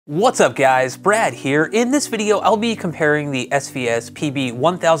What's up guys, Brad here. In this video I'll be comparing the SVS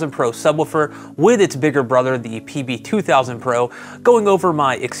PB1000 Pro subwoofer with its bigger brother, the PB2000 Pro, going over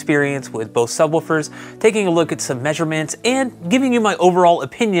my experience with both subwoofers, taking a look at some measurements, and giving you my overall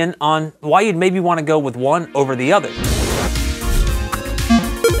opinion on why you'd maybe want to go with one over the other.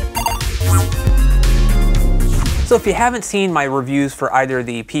 So if you haven't seen my reviews for either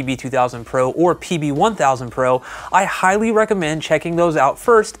the PB2000 Pro or PB1000 Pro, I highly recommend checking those out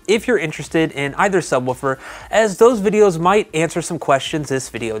first if you're interested in either subwoofer, as those videos might answer some questions this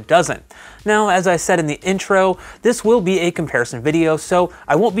video doesn't. Now, as I said in the intro, this will be a comparison video, so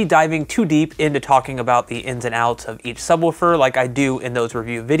I won't be diving too deep into talking about the ins and outs of each subwoofer like I do in those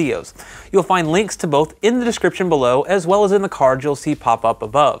review videos. You'll find links to both in the description below, as well as in the cards you'll see pop up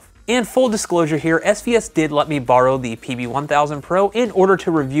above. And full disclosure here, SVS did let me borrow the PB1000 Pro in order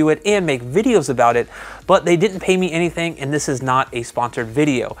to review it and make videos about it, but they didn't pay me anything, and this is not a sponsored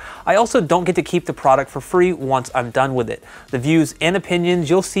video. I also don't get to keep the product for free once I'm done with it. The views and opinions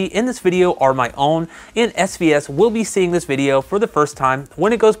you'll see in this video are my own, and SVS will be seeing this video for the first time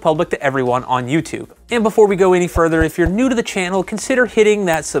when it goes public to everyone on YouTube. And before we go any further, if you're new to the channel, consider hitting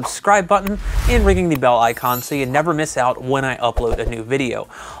that subscribe button and ringing the bell icon so you never miss out when I upload a new video.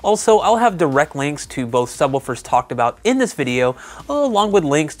 Also, I'll have direct links to both subwoofers talked about in this video, along with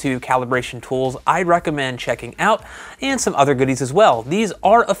links to calibration tools I'd recommend checking out, and some other goodies as well. These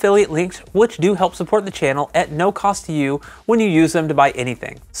are affiliate links which do help support the channel at no cost to you when you use them to buy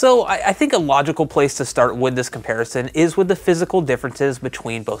anything. So I think a logical place to start with this comparison is with the physical differences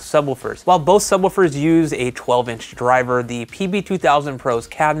between both subwoofers. While both subwoofers use a 12-inch driver, the PB2000 Pro's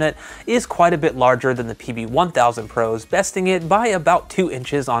cabinet is quite a bit larger than the PB1000 Pro's, besting it by about 2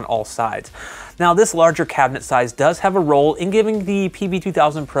 inches on all sides. Now, this larger cabinet size does have a role in giving the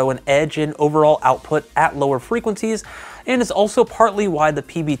PB2000 Pro an edge in overall output at lower frequencies, and it's also partly why the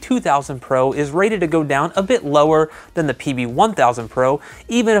PB2000 Pro is rated to go down a bit lower than the PB1000 Pro,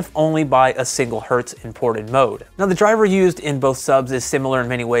 even if only by a single hertz in ported mode. Now, the driver used in both subs is similar in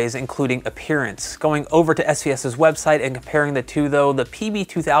many ways, including appearance. Going over to SVS's website and comparing the two though, the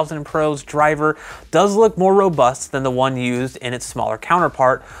PB2000 Pro's driver does look more robust than the one used in its smaller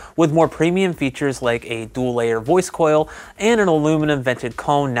counterpart, with more premium features like a dual layer voice coil and an aluminum vented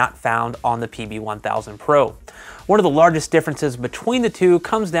cone not found on the PB1000 Pro. One of the largest differences between the two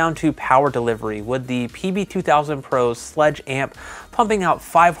comes down to power delivery, with the PB2000 Pro's sledge amp pumping out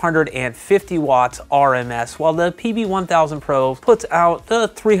 550 watts RMS, while the PB1000 Pro puts out the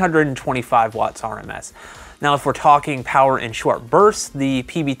 325 watts RMS. Now, if we're talking power in short bursts, the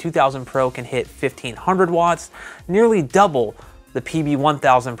PB2000 Pro can hit 1500 watts, nearly double the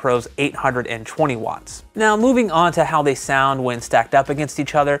PB1000 Pro's 820 watts. Now, moving on to how they sound when stacked up against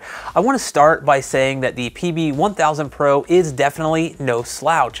each other, I want to start by saying that the PB1000 Pro is definitely no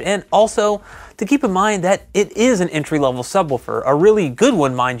slouch, and also to keep in mind that it is an entry-level subwoofer, a really good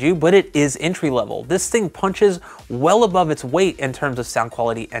one mind you, but it is entry-level. This thing punches well above its weight in terms of sound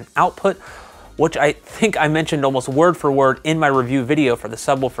quality and output, which I think I mentioned almost word for word in my review video for the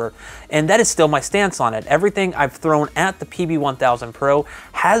subwoofer, and that is still my stance on it. Everything I've thrown at the PB1000 Pro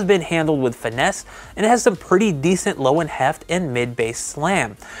has been handled with finesse, and it has some pretty decent low-end heft and mid-bass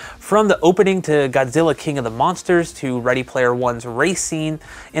slam. From the opening to Godzilla King of the Monsters to Ready Player One's race scene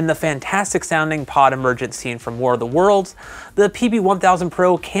and the fantastic sounding pod emergent scene from War of the Worlds, the PB1000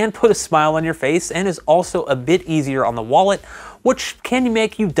 Pro can put a smile on your face and is also a bit easier on the wallet, which can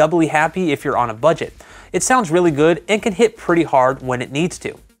make you doubly happy if you're on a budget. It sounds really good and can hit pretty hard when it needs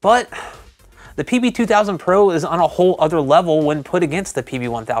to. But the PB2000 Pro is on a whole other level when put against the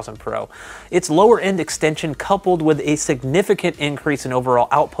PB1000 Pro. Its lower end extension, coupled with a significant increase in overall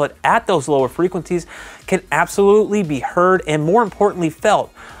output at those lower frequencies, can absolutely be heard and, more importantly,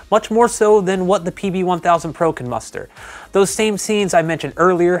 felt, much more so than what the PB1000 Pro can muster. Those same scenes I mentioned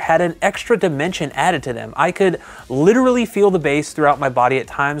earlier had an extra dimension added to them. I could literally feel the bass throughout my body at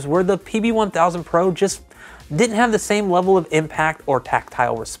times, where the PB1000 Pro just didn't have the same level of impact or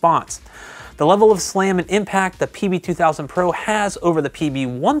tactile response. The level of slam and impact the PB2000 Pro has over the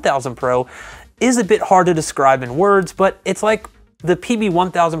PB1000 Pro is a bit hard to describe in words, but it's like the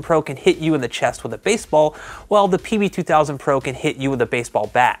PB1000 Pro can hit you in the chest with a baseball, while the PB2000 Pro can hit you with a baseball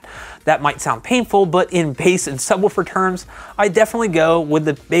bat. That might sound painful, but in bass and subwoofer terms, I definitely go with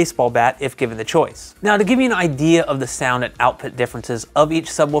the baseball bat if given the choice. Now, to give you an idea of the sound and output differences of each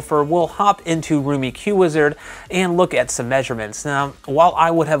subwoofer, we'll hop into Room EQ Wizard and look at some measurements. Now, while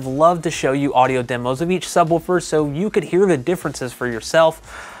I would have loved to show you audio demos of each subwoofer so you could hear the differences for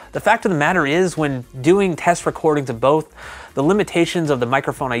yourself, the fact of the matter is, when doing test recordings of both, The limitations of the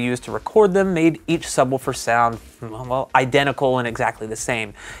microphone I used to record them made each subwoofer sound, well, identical and exactly the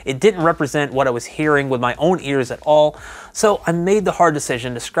same. It didn't represent what I was hearing with my own ears at all, so I made the hard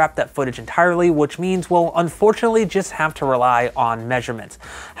decision to scrap that footage entirely, which means we'll unfortunately just have to rely on measurements.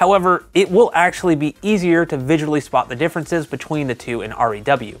 However, it will actually be easier to visually spot the differences between the two in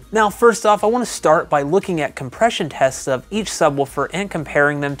REW. Now, first off, I want to start by looking at compression tests of each subwoofer and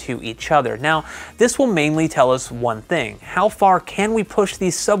comparing them to each other. Now, this will mainly tell us one thing: how far can we push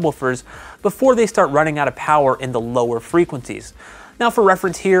these subwoofers before they start running out of power in the lower frequencies. Now, for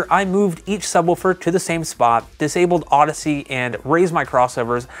reference here, I moved each subwoofer to the same spot, disabled Odyssey, and raised my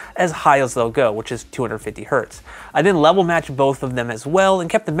crossovers as high as they'll go, which is 250 Hz. I then level matched both of them as well and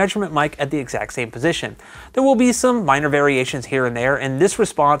kept the measurement mic at the exact same position. There will be some minor variations here and there, and this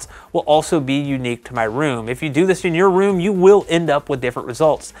response will also be unique to my room. If you do this in your room, you will end up with different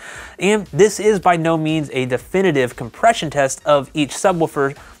results. And this is by no means a definitive compression test of each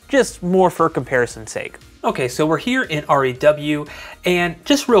subwoofer, just more for comparison's sake. Okay, so we're here in REW, and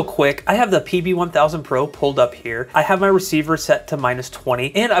just real quick, I have the PB1000 Pro pulled up here. I have my receiver set to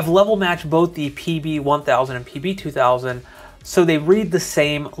 -20, and I've level matched both the PB1000 and PB2000, so they read the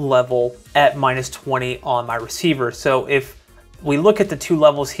same level at -20 on my receiver. So if we look at the two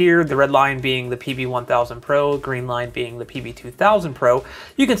levels here, the red line being the PB1000 Pro, green line being the PB2000 Pro,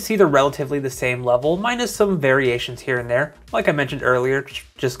 you can see they're relatively the same level, minus some variations here and there. Like I mentioned earlier,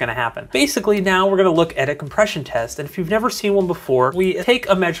 just gonna happen. Basically, now we're gonna look at a compression test, and if you've never seen one before, we take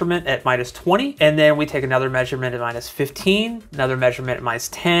a measurement at -20, and then we take another measurement at -15, another measurement at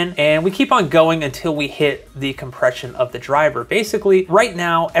 -10, and we keep on going until we hit the compression of the driver. Basically, right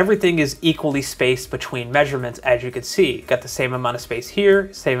now, everything is equally spaced between measurements, as you can see. Got the same amount of space here,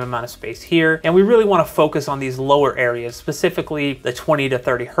 same amount of space here, and we really want to focus on these lower areas, specifically the 20 to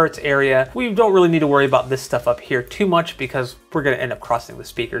 30 Hertz area. We don't really need to worry about this stuff up here too much because we're going to end up crossing the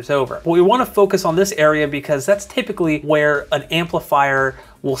speakers over. But we want to focus on this area because that's typically where an amplifier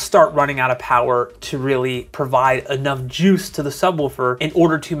will start running out of power to really provide enough juice to the subwoofer in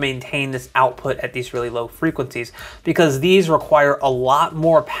order to maintain this output at these really low frequencies, because these require a lot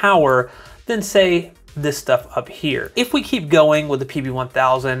more power than, say, this stuff up here. If we keep going with the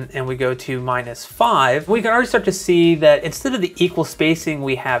PB1000 and we go to -5, we can already start to see that instead of the equal spacing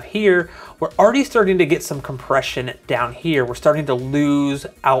we have here, we're already starting to get some compression down here. We're starting to lose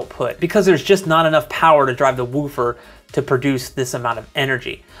output because there's just not enough power to drive the woofer to produce this amount of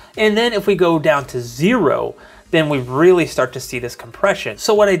energy. And then if we go down to 0, then we really start to see this compression.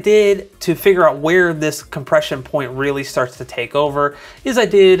 So what I did to figure out where this compression point really starts to take over is I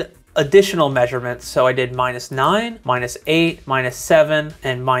did additional measurements. So I did -9, -8, -7,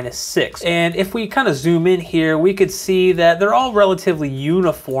 and -6. And if we kind of zoom in here, we could see that they're all relatively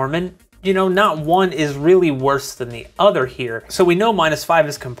uniform, and you know, not one is really worse than the other here. So we know -5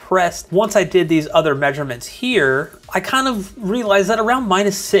 is compressed. Once I did these other measurements here, I kind of realized that around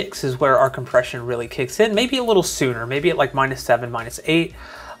 -6 is where our compression really kicks in. Maybe a little sooner, maybe at like -7, -8.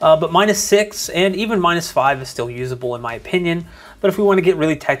 But -6 and even -5 is still usable in my opinion. But if we want to get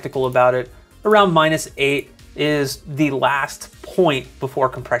really technical about it, around -8 is the last point before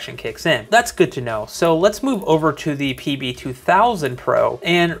compression kicks in. That's good to know. So let's move over to the PB2000 Pro,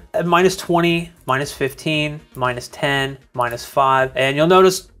 and at -20, -15, -10, -5, and you'll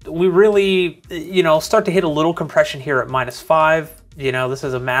notice we really, you know, start to hit a little compression here at -5. You know, this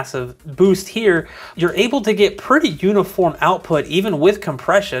is a massive boost here. You're able to get pretty uniform output even with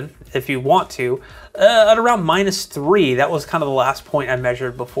compression if you want to. At around -3, that was kind of the last point I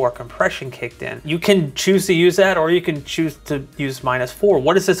measured before compression kicked in. You can choose to use that, or you can choose to use -4.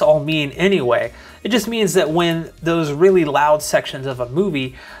 What does this all mean anyway? It just means that when those really loud sections of a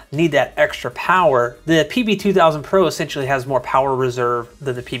movie need that extra power, the PB2000 Pro essentially has more power reserve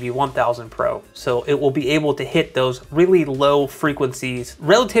than the PB1000 Pro. So it will be able to hit those really low frequencies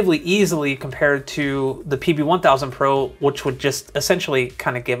relatively easily compared to the PB1000 Pro, which would just essentially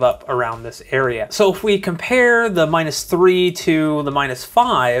kind of give up around this area. So if we compare the -3 to the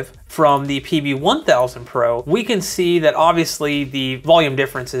 -5 from the PB1000 Pro, we can see that obviously the volume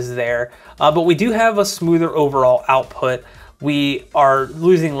difference is there, but we do have a smoother overall output. We are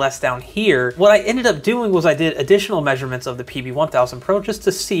losing less down here. What I ended up doing was I did additional measurements of the PB1000 Pro just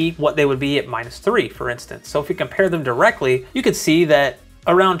to see what they would be at -3, for instance. So if we compare them directly, you could see that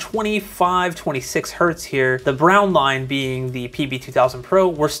around 25, 26 Hertz here, the brown line being the PB2000 Pro,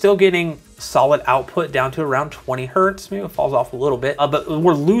 we're still getting solid output down to around 20 hertz. Maybe it falls off a little bit, but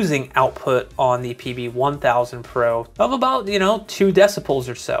we're losing output on the PB1000 Pro of about, 2 decibels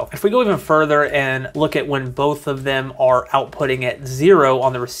or so. If we go even further and look at when both of them are outputting at 0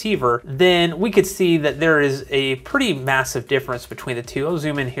 on the receiver, then we could see that there is a pretty massive difference between the two. I'll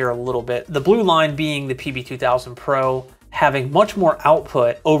zoom in here a little bit. The blue line being the PB2000 Pro, having much more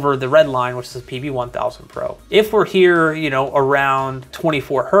output over the red line, which is the PB1000 Pro. If we're here, around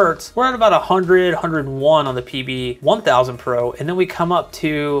 24 hertz, we're at about 100, 101 on the PB1000 Pro, and then we come up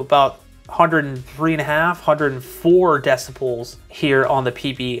to about 103.5, 104 decibels here on the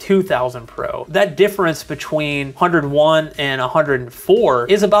PB2000 Pro. That difference between 101 and 104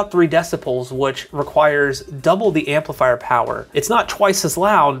 is about 3 decibels, which requires double the amplifier power. It's not twice as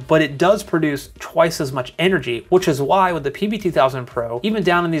loud, but it does produce twice as much energy, which is why with the PB2000 Pro, even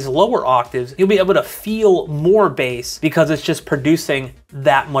down in these lower octaves, you'll be able to feel more bass because it's just producing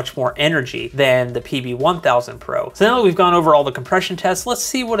that much more energy than the PB1000 Pro. So now that we've gone over all the compression tests, let's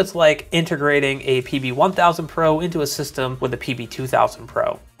see what it's like integrating a PB1000 Pro into a system with the PB2000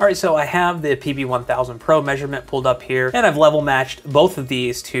 Pro. All right, so I have the PB1000 Pro measurement pulled up here, and I've level matched both of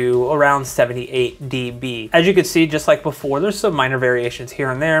these to around 78 dB. As you can see, just like before, there's some minor variations here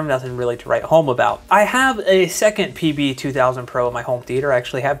and there, nothing really to write home about. I have a second PB2000 Pro in my home theater. I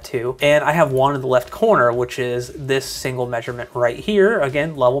actually have 2, and I have one in the left corner, which is this single measurement right here.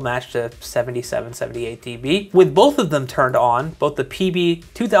 Again, level matched to 77, 78 dB. With both of them turned on, both the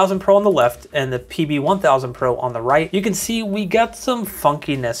PB2000 Pro on the left and the PB1000 Pro on the right, you can see we got some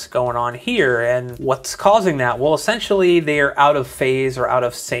funkiness going on here. And what's causing that? Well, essentially they are out of phase or out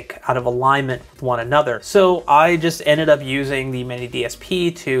of sync, out of alignment with one another. So I just ended up using the mini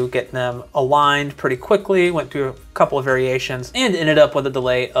DSP to get them aligned pretty quickly, went through a couple of variations, and ended up with a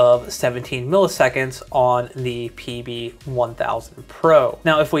delay of 17 milliseconds on the PB1000 Pro.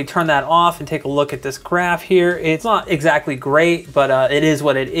 Now, if we turn that off and take a look at this graph here, it's not exactly great, but it is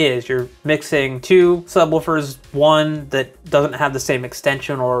what it is. You're mixing 2 subwoofers, one that doesn't have the same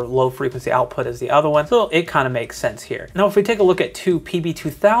extension or low frequency output as the other one, so it kind of makes sense here. Now, if we take a look at 2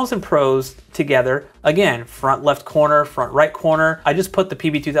 PB2000 Pros together, again, front left corner, front right corner, I just put the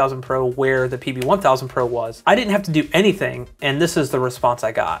PB2000 Pro where the PB1000 Pro was. I didn't have to do anything, and this is the response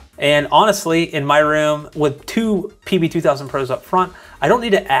I got. And honestly, in my room with 2 PB2000 Pros up front, I don't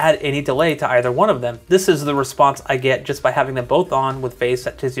need to add any delay to either one of them. This is the response I get just by having them both on with phase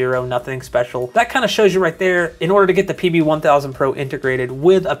set to 0, nothing special. That kind of shows you right there, in order to get the PB1000 Pro integrated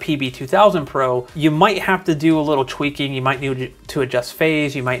with a PB2000 Pro, you might have to do a little tweaking. You might need to adjust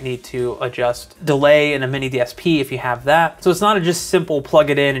phase, you might need to adjust delay in a mini DSP if you have that. So it's not a just simple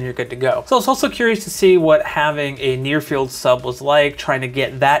plug it in and you're good to go. So I was also curious to see what having a near field sub was like, trying to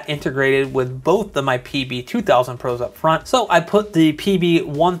get that integrated with both of my PB2000 Pros up front. So I put the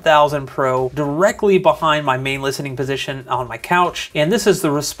PB1000 Pro directly behind my main listening position on my couch, and this is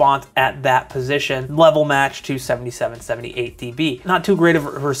the response at that position, level match to 77, 78 dB. Not too great of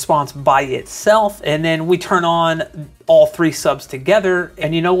a response by itself, and then we turn on all 3 subs together,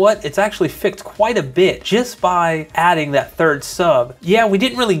 and you know what? It's actually fixed quite a bit just by adding that 3rd sub. Yeah, we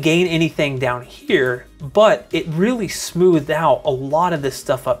didn't really gain anything down here, but it really smoothed out a lot of this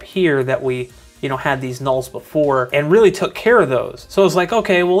stuff up here that we had these nulls before, and really took care of those. So I was like,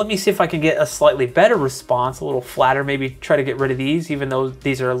 okay, well, let me see if I can get a slightly better response, a little flatter, maybe try to get rid of these, even though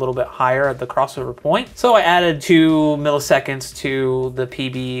these are a little bit higher at the crossover point. So I added 2 milliseconds to the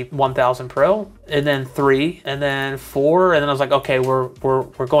PB1000 Pro, and then 3, and then 4, and then I was like, okay, we're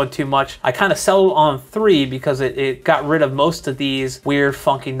going too much. I kind of settled on 3 because it got rid of most of these weird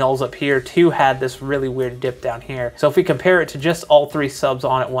funky nulls up here. 2 had this really weird dip down here. So if we compare it to just all 3 subs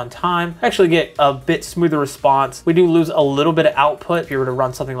on at one time, actually get a bit smoother response. We do lose a little bit of output. If you were to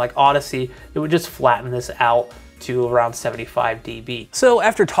run something like Odyssey, it would just flatten this out to around 75 dB. So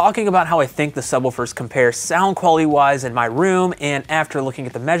after talking about how I think the subwoofers compare sound quality wise in my room, and after looking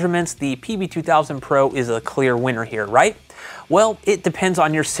at the measurements, the PB2000 Pro is a clear winner here, right? Well, it depends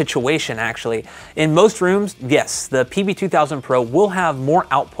on your situation actually. In most rooms, yes, the PB2000 Pro will have more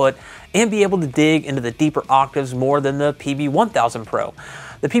output and be able to dig into the deeper octaves more than the PB1000 Pro.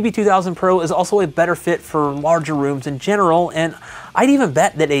 The PB2000 Pro is also a better fit for larger rooms in general, and I'd even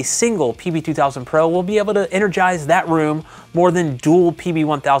bet that a single PB2000 Pro will be able to energize that room more than dual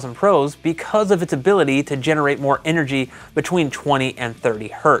PB1000 Pros because of its ability to generate more energy between 20 and 30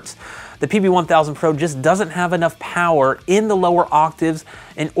 hertz. The PB1000 Pro just doesn't have enough power in the lower octaves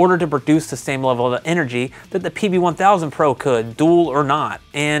in order to produce the same level of energy that the PB1000 Pro could, dual or not.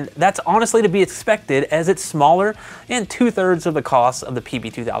 And that's honestly to be expected as it's smaller and 2/3 of the cost of the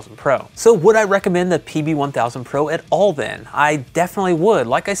PB2000 Pro. So would I recommend the PB1000 Pro at all then? I definitely would.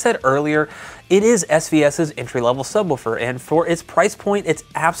 Like I said earlier, it is SVS's entry-level subwoofer, and for its price point, it's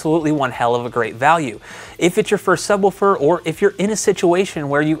absolutely one hell of a great value. If it's your first subwoofer, or if you're in a situation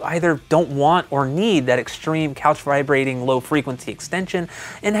where you either don't want or need that extreme couch vibrating low frequency extension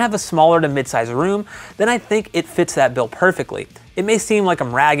and have a smaller to mid-size room, then I think it fits that bill perfectly. It may seem like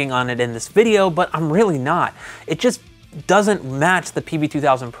I'm ragging on it in this video, but I'm really not. It just doesn't match the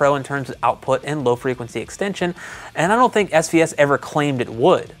PB2000 Pro in terms of output and low frequency extension, and I don't think SVS ever claimed it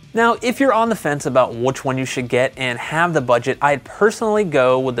would. Now, if you're on the fence about which one you should get and have the budget, I'd personally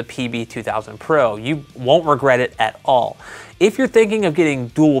go with the PB2000 Pro. You won't regret it at all. If you're thinking of getting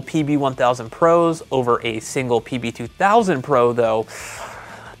dual PB1000 Pros over a single PB2000 Pro though,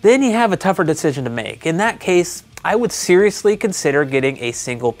 then you have a tougher decision to make. In that case, I would seriously consider getting a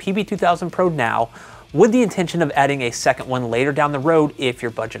single PB2000 Pro now, with the intention of adding a second one later down the road if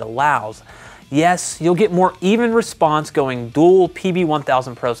your budget allows. Yes, you'll get more even response going dual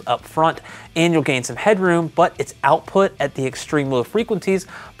PB1000 Pros up front, and you'll gain some headroom, but its output at the extreme low frequencies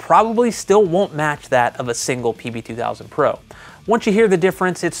probably still won't match that of a single PB2000 Pro. Once you hear the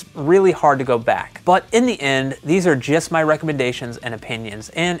difference, it's really hard to go back. But in the end, these are just my recommendations and opinions,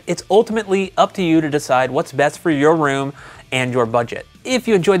 and it's ultimately up to you to decide what's best for your room and your budget. If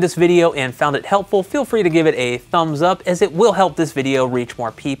you enjoyed this video and found it helpful, feel free to give it a thumbs up, as it will help this video reach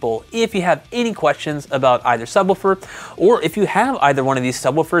more people. If you have any questions about either subwoofer, or if you have either one of these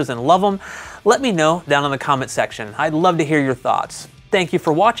subwoofers and love them, let me know down in the comment section. I'd love to hear your thoughts. Thank you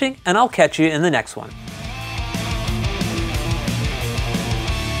for watching, and I'll catch you in the next one.